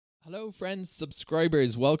Hello friends,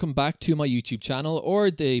 subscribers, welcome back to my YouTube channel or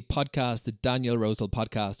the podcast, the Daniel Rosehill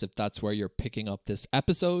podcast, if that's where you're picking up this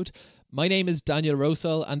episode. My name is Daniel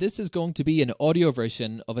Rosehill and this is going to be an audio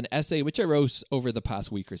version of an essay which I wrote over the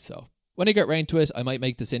past week or so. When I get round to it, I might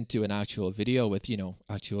make this into an actual video with,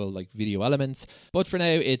 actual video elements, but for now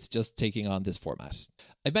it's just taking on this format.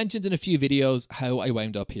 I've mentioned in a few videos how I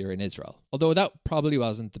wound up here in Israel, although that probably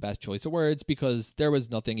wasn't the best choice of words because there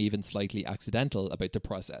was nothing even slightly accidental about the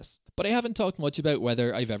process. But I haven't talked much about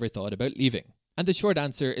whether I've ever thought about leaving. And the short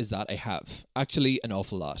answer is that I have, actually an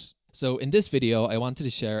awful lot. So in this video, I wanted to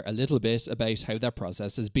share a little bit about how that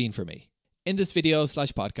process has been for me. In this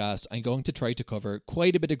video/podcast, I'm going to try to cover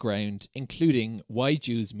quite a bit of ground, including why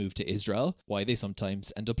Jews move to Israel, why they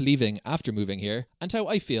sometimes end up leaving after moving here, and how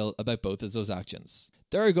I feel about both of those actions.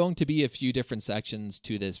 There are going to be a few different sections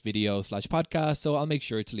to this video/podcast, so I'll make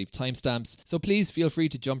sure to leave timestamps, so please feel free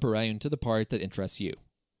to jump around to the part that interests you.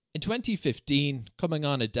 In 2015, coming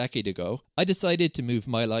on a decade ago, I decided to move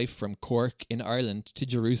my life from Cork in Ireland to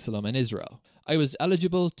Jerusalem in Israel. I was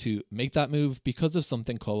eligible to make that move because of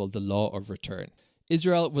something called the Law of Return.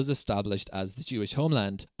 Israel was established as the Jewish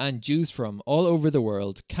homeland, and Jews from all over the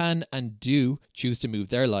world can and do choose to move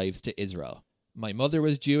their lives to Israel. My mother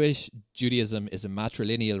was Jewish, Judaism is a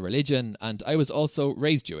matrilineal religion, and I was also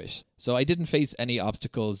raised Jewish, so I didn't face any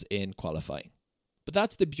obstacles in qualifying. But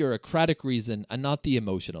that's the bureaucratic reason and not the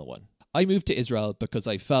emotional one. I moved to Israel because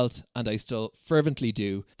I felt, and I still fervently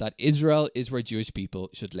do, that Israel is where Jewish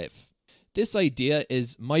people should live. This idea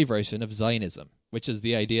is my version of Zionism, which is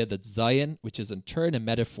the idea that Zion, which is in turn a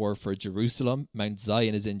metaphor for Jerusalem, Mount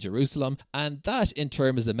Zion is in Jerusalem, and that in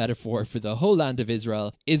turn is a metaphor for the whole land of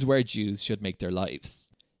Israel, is where Jews should make their lives.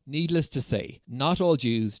 Needless to say, not all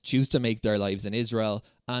Jews choose to make their lives in Israel,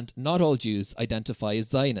 and not all Jews identify as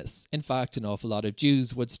Zionists. In fact, an awful lot of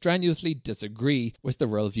Jews would strenuously disagree with the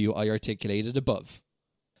worldview I articulated above.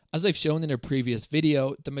 As I've shown in a previous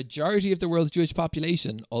video, the majority of the world's Jewish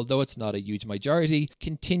population, although it's not a huge majority,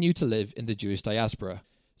 continue to live in the Jewish diaspora.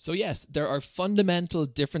 So yes, there are fundamental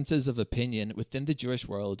differences of opinion within the Jewish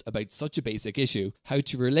world about such a basic issue, how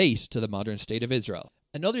to relate to the modern state of Israel.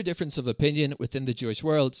 Another difference of opinion within the Jewish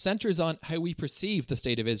world centers on how we perceive the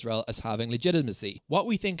state of Israel as having legitimacy, what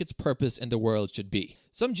we think its purpose in the world should be.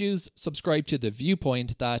 Some Jews subscribe to the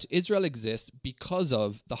viewpoint that Israel exists because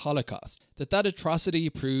of the Holocaust, that atrocity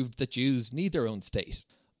proved that Jews need their own state.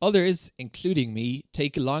 Others, including me,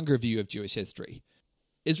 take a longer view of Jewish history.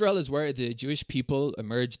 Israel is where the Jewish people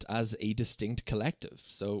emerged as a distinct collective,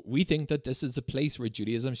 so we think that this is a place where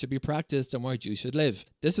Judaism should be practiced and where Jews should live.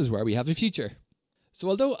 This is where we have a future. So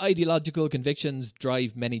although ideological convictions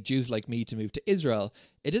drive many Jews like me to move to Israel,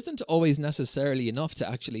 it isn't always necessarily enough to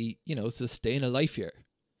actually, sustain a life here.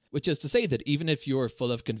 Which is to say that even if you're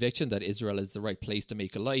full of conviction that Israel is the right place to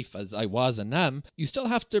make a life, as I was and am, you still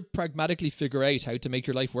have to pragmatically figure out how to make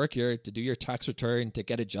your life work here, to do your tax return, to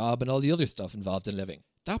get a job and all the other stuff involved in living.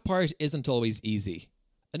 That part isn't always easy.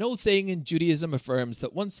 An old saying in Judaism affirms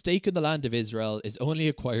that one's stake in the land of Israel is only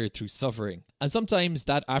acquired through suffering, and sometimes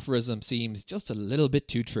that aphorism seems just a little bit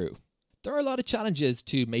too true. There are a lot of challenges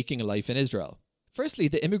to making a life in Israel. Firstly,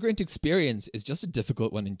 the immigrant experience is just a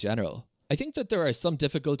difficult one in general. I think that there are some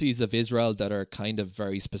difficulties of Israel that are kind of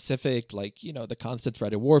very specific, like, the constant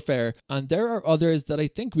threat of warfare, and there are others that I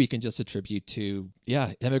think we can just attribute to,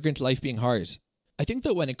 immigrant life being hard. I think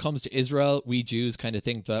that when it comes to Israel, we Jews kind of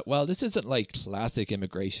think that, well, this isn't like classic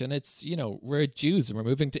immigration. It's, we're Jews and we're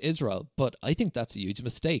moving to Israel. But I think that's a huge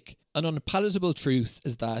mistake. An unpalatable truth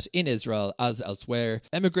is that in Israel, as elsewhere,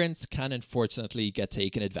 immigrants can unfortunately get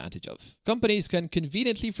taken advantage of. Companies can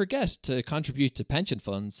conveniently forget to contribute to pension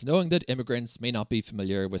funds, knowing that immigrants may not be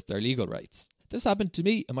familiar with their legal rights. This happened to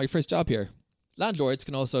me in my first job here. Landlords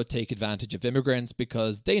can also take advantage of immigrants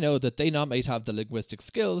because they know that they not might have the linguistic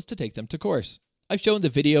skills to take them to court. I've shown the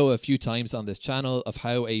video a few times on this channel of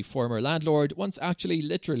how a former landlord once actually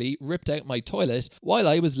literally ripped out my toilet while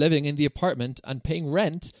I was living in the apartment and paying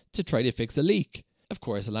rent to try to fix a leak. Of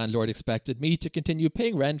course, the landlord expected me to continue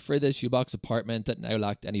paying rent for this shoebox apartment that now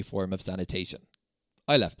lacked any form of sanitation.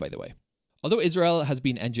 I left, by the way. Although Israel has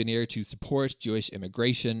been engineered to support Jewish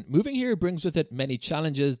immigration, moving here brings with it many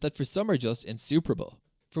challenges that for some are just insuperable.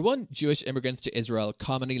 For one, Jewish immigrants to Israel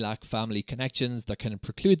commonly lack family connections that can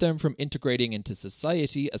preclude them from integrating into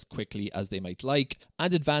society as quickly as they might like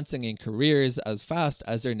and advancing in careers as fast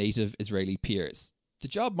as their native Israeli peers. The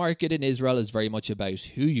job market in Israel is very much about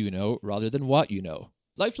who you know rather than what you know.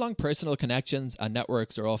 Lifelong personal connections and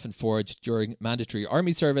networks are often forged during mandatory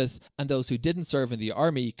army service, and those who didn't serve in the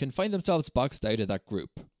army can find themselves boxed out of that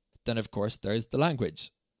group. Then of course there's the language.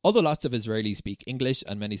 Although lots of Israelis speak English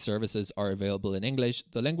and many services are available in English,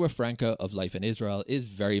 the lingua franca of life in Israel is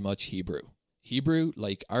very much Hebrew. Hebrew,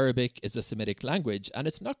 like Arabic, is a Semitic language, and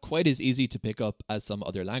it's not quite as easy to pick up as some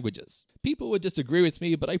other languages. People would disagree with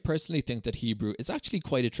me, but I personally think that Hebrew is actually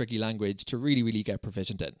quite a tricky language to really get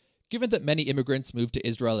proficient in. Given that many immigrants move to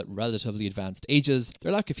Israel at relatively advanced ages,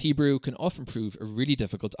 their lack of Hebrew can often prove a really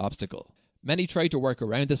difficult obstacle. Many try to work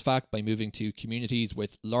around this fact by moving to communities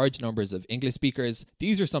with large numbers of English speakers.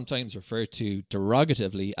 These are sometimes referred to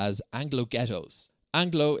derogatively as Anglo ghettos.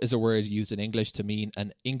 Anglo is a word used in English to mean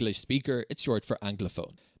an English speaker. It's short for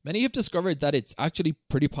Anglophone. Many have discovered that it's actually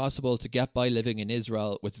pretty possible to get by living in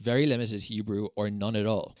Israel with very limited Hebrew or none at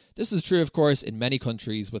all. This is true, of course, in many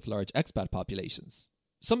countries with large expat populations.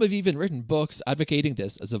 Some have even written books advocating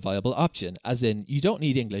this as a viable option, as in, you don't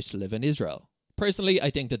need English to live in Israel. Personally, I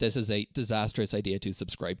think that this is a disastrous idea to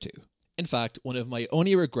subscribe to. In fact, one of my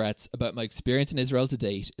only regrets about my experience in Israel to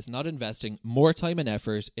date is not investing more time and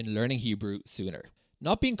effort in learning Hebrew sooner.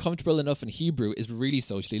 Not being comfortable enough in Hebrew is really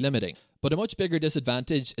socially limiting, but a much bigger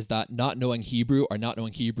disadvantage is that not knowing Hebrew or not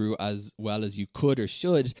knowing Hebrew as well as you could or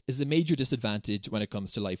should is a major disadvantage when it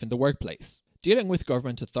comes to life in the workplace. Dealing with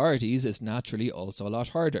government authorities is naturally also a lot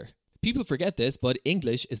harder. People forget this, but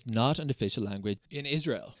English is not an official language in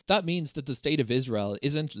Israel. That means that the state of Israel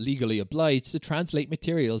isn't legally obliged to translate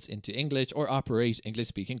materials into English or operate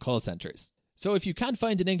English-speaking call centres. So if you can't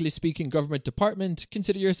find an English-speaking government department,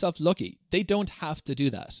 consider yourself lucky. They don't have to do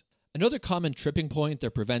that. Another common tripping point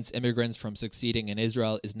that prevents immigrants from succeeding in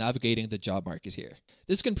Israel is navigating the job market here.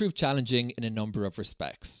 This can prove challenging in a number of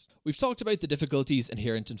respects. We've talked about the difficulties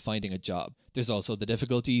inherent in finding a job. There's also the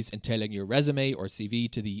difficulties in tailoring your resume or CV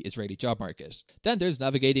to the Israeli job market. Then there's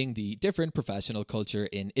navigating the different professional culture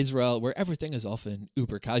in Israel, where everything is often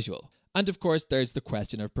uber casual. And of course, there's the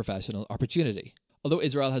question of professional opportunity. Although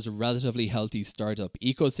Israel has a relatively healthy startup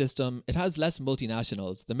ecosystem, it has less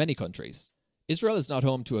multinationals than many countries. Israel is not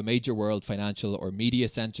home to a major world financial or media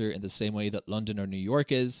centre in the same way that London or New York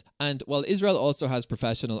is, and while Israel also has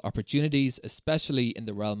professional opportunities, especially in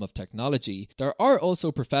the realm of technology, there are also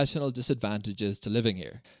professional disadvantages to living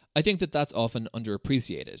here. I think that that's often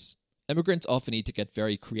underappreciated. Immigrants often need to get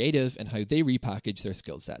very creative in how they repackage their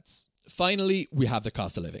skill sets. Finally, we have the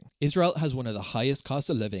cost of living. Israel has one of the highest costs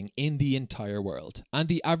of living in the entire world, and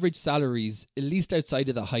the average salaries, at least outside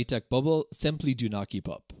of the high-tech bubble, simply do not keep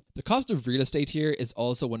up. The cost of real estate here is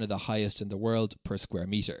also one of the highest in the world per square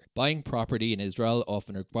metre. Buying property in Israel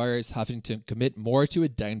often requires having to commit more to a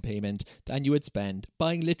down payment than you would spend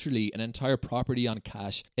buying literally an entire property on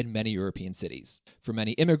cash in many European cities. For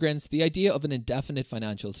many immigrants, the idea of an indefinite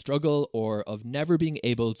financial struggle or of never being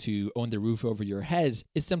able to own the roof over your head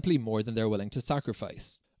is simply more than they're willing to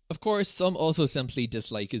sacrifice. Of course, some also simply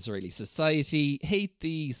dislike Israeli society, hate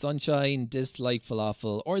the sunshine, dislike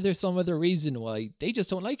falafel, or there's some other reason why they just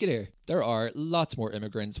don't like it here. There are lots more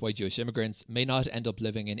immigrants why Jewish immigrants may not end up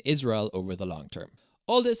living in Israel over the long term.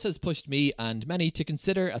 All this has pushed me and many to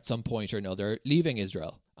consider at some point or another leaving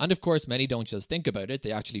Israel. And of course, many don't just think about it,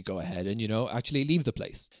 they actually go ahead and, actually leave the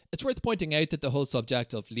place. It's worth pointing out that the whole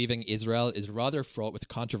subject of leaving Israel is rather fraught with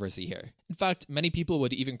controversy here. In fact, many people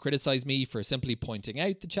would even criticize me for simply pointing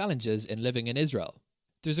out the challenges in living in Israel.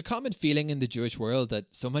 There's a common feeling in the Jewish world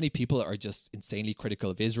that so many people are just insanely critical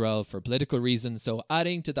of Israel for political reasons, so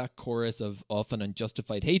adding to that chorus of often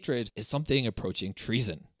unjustified hatred is something approaching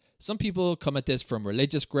treason. Some people come at this from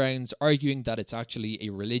religious grounds, arguing that it's actually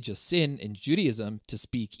a religious sin in Judaism to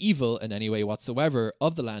speak evil in any way whatsoever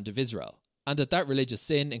of the land of Israel, and that religious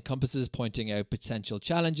sin encompasses pointing out potential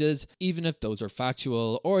challenges, even if those are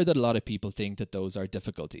factual, or that a lot of people think that those are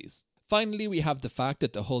difficulties. Finally, we have the fact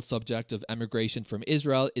that the whole subject of emigration from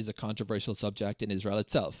Israel is a controversial subject in Israel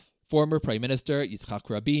itself. Former Prime Minister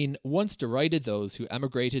Yitzhak Rabin once derided those who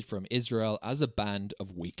emigrated from Israel as a band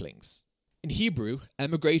of weaklings. In Hebrew,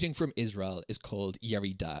 emigrating from Israel is called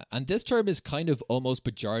Yeridah, and this term is kind of almost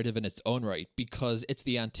pejorative in its own right because it's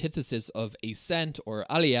the antithesis of ascent or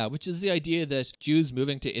aliyah, which is the idea that Jews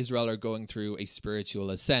moving to Israel are going through a spiritual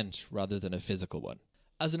ascent rather than a physical one.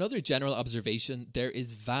 As another general observation, there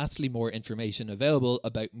is vastly more information available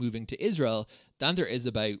about moving to Israel than there is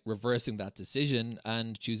about reversing that decision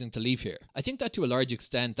and choosing to leave here. I think that to a large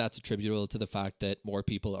extent that's attributable to the fact that more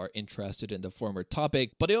people are interested in the former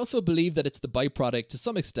topic, but I also believe that it's the byproduct to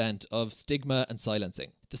some extent of stigma and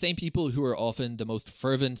silencing. The same people who are often the most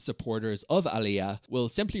fervent supporters of aliyah will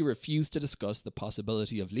simply refuse to discuss the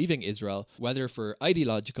possibility of leaving Israel, whether for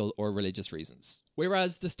ideological or religious reasons.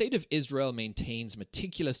 Whereas the State of Israel maintains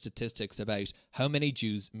meticulous statistics about how many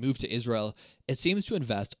Jews move to Israel, it seems to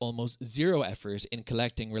invest almost zero effort in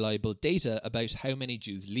collecting reliable data about how many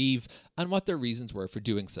Jews leave and what their reasons were for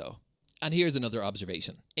doing so. And here's another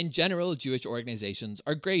observation. In general, Jewish organizations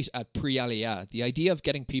are great at pre-aliyah, the idea of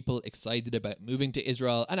getting people excited about moving to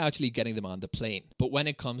Israel and actually getting them on the plane. But when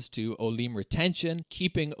it comes to olim retention,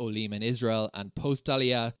 keeping olim in Israel, and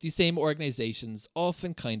post-aliyah, these same organizations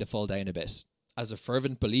often kind of fall down a bit. As a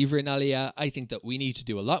fervent believer in aliyah, I think that we need to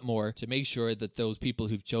do a lot more to make sure that those people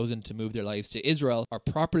who've chosen to move their lives to Israel are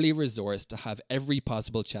properly resourced to have every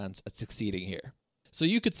possible chance at succeeding here. So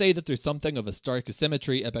you could say that there's something of a stark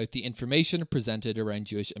asymmetry about the information presented around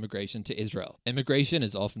Jewish immigration to Israel. Immigration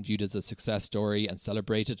is often viewed as a success story and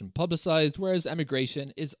celebrated and publicized, whereas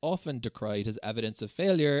emigration is often decried as evidence of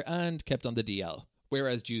failure and kept on the DL.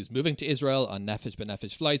 Whereas Jews moving to Israel on nefesh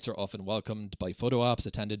b'nefesh flights are often welcomed by photo ops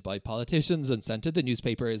attended by politicians and sent to the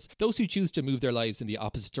newspapers, those who choose to move their lives in the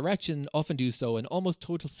opposite direction often do so in almost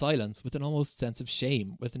total silence with an almost sense of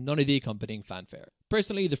shame, with none of the accompanying fanfare.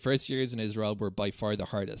 Personally, the first years in Israel were by far the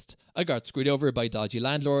hardest. I got screwed over by dodgy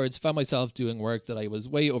landlords, found myself doing work that I was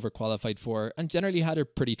way overqualified for, and generally had a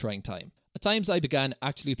pretty trying time. At times I began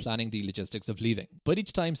actually planning the logistics of leaving, but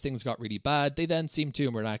each time things got really bad, they then seemed to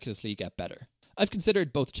miraculously get better. I've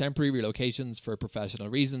considered both temporary relocations for professional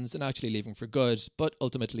reasons and actually leaving for good, but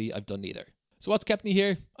ultimately I've done neither. So what's kept me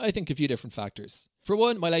here? I think a few different factors. For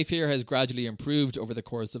one, my life here has gradually improved over the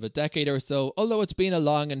course of a decade or so, although it's been a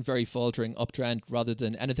long and very faltering uptrend rather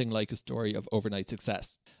than anything like a story of overnight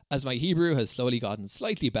success. As my Hebrew has slowly gotten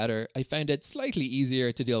slightly better, I found it slightly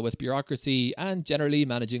easier to deal with bureaucracy and generally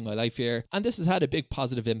managing my life here, and this has had a big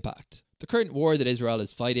positive impact. The current war that Israel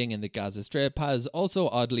is fighting in the Gaza Strip has also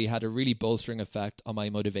oddly had a really bolstering effect on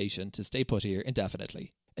my motivation to stay put here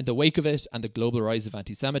indefinitely. In the wake of it and the global rise of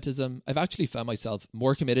anti-Semitism, I've actually found myself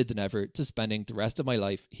more committed than ever to spending the rest of my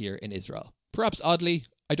life here in Israel. Perhaps oddly,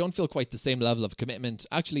 I don't feel quite the same level of commitment,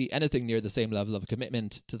 actually anything near the same level of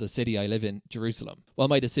commitment to the city I live in, Jerusalem. While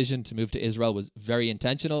my decision to move to Israel was very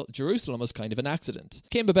intentional, Jerusalem was kind of an accident. It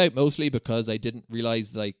came about mostly because I didn't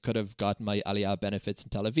realise that I could have gotten my aliyah benefits in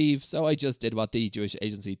Tel Aviv, so I just did what the Jewish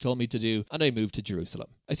agency told me to do and I moved to Jerusalem.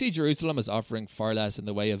 I see Jerusalem as offering far less in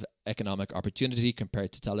the way of economic opportunity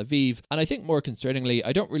compared to Tel Aviv, and I think more concerningly,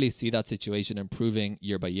 I don't really see that situation improving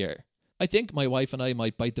year by year. I think my wife and I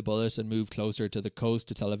might bite the bullet and move closer to the coast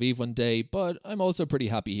to Tel Aviv one day, but I'm also pretty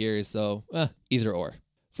happy here, so either or.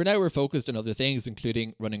 For now, we're focused on other things,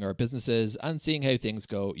 including running our businesses and seeing how things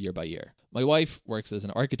go year by year. My wife works as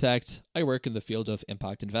an architect, I work in the field of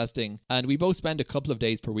impact investing, and we both spend a couple of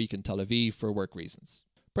days per week in Tel Aviv for work reasons.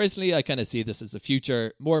 Personally, I kind of see this as a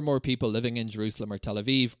future. More and more people living in Jerusalem or Tel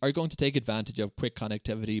Aviv are going to take advantage of quick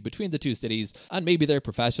connectivity between the two cities, and maybe their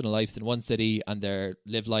professional life's in one city and their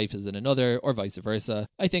live life is in another, or vice versa.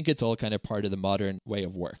 I think it's all kind of part of the modern way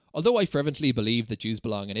of work. Although I fervently believe that Jews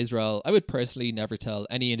belong in Israel, I would personally never tell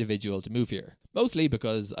any individual to move here. Mostly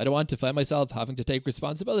because I don't want to find myself having to take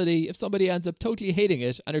responsibility if somebody ends up totally hating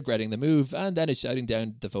it and regretting the move and then is shouting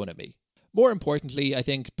down the phone at me. More importantly, I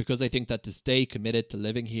think that to stay committed to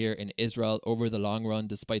living here in Israel over the long run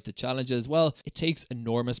despite the challenges, well, it takes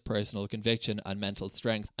enormous personal conviction and mental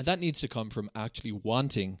strength, and that needs to come from actually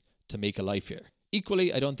wanting to make a life here.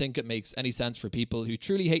 Equally, I don't think it makes any sense for people who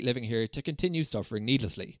truly hate living here to continue suffering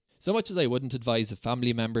needlessly. So much as I wouldn't advise a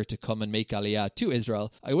family member to come and make aliyah to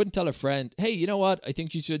Israel, I wouldn't tell a friend, hey, you know what, I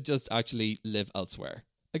think you should just actually live elsewhere.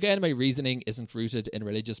 Again, my reasoning isn't rooted in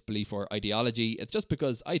religious belief or ideology, it's just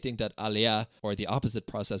because I think that aliyah, or the opposite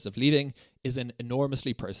process of leaving, is an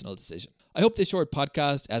enormously personal decision. I hope this short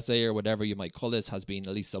podcast, essay, or whatever you might call this has been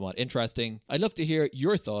at least somewhat interesting. I'd love to hear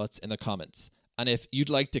your thoughts in the comments. And if you'd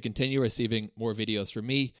like to continue receiving more videos from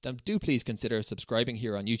me, then do please consider subscribing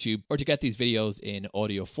here on YouTube, or to get these videos in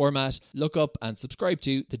audio format, look up and subscribe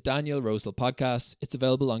to the Daniel Rosehill podcast. It's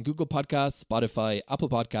available on Google Podcasts, Spotify, Apple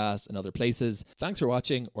Podcasts, and other places. Thanks for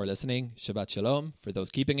watching or listening. Shabbat Shalom for those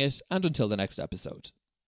keeping it, and until the next episode.